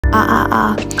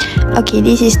Okay,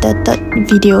 this is the third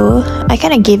video. I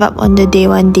kind of gave up on the day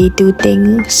 1, day 2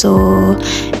 thing. So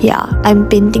yeah, I'm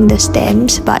painting the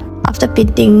stems, but after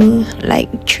painting like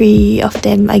 3 of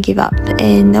them, I gave up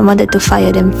and I wanted to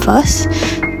fire them first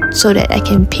so that I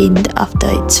can paint after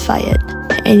it's fired.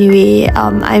 Anyway,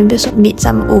 I just made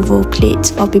some oval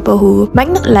plates for people who might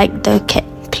not like the cat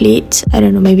plates. I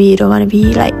don't know, maybe you don't want to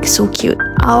be like so cute.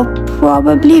 I'll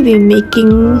probably be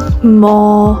making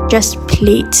more just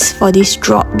plates for this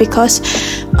drop because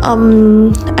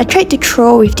I tried to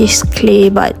throw with this clay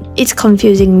but it's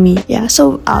confusing me. Yeah,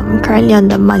 so I'm currently on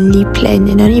the monthly plan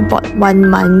and I only bought 1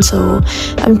 month, so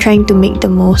I'm trying to make the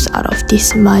most out of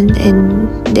this month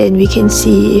and then we can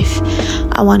see if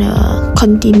I want to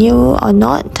continue or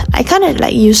not. I kind of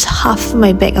like used half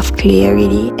my bag of clay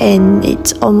already and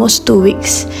it's almost 2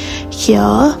 weeks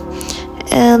here.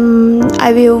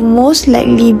 I will most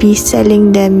likely be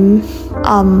selling them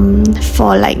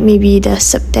for like maybe the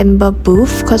September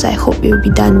booth because I hope it will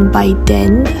be done by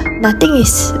then. Nothing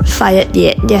is fired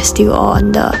yet, they're still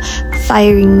on the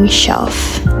firing shelf.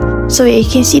 So you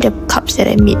can see the cups that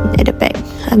I made at the back.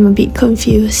 I'm a bit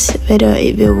confused whether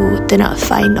it will turn out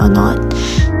fine or not.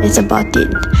 That's about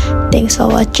it. Thanks for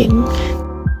watching.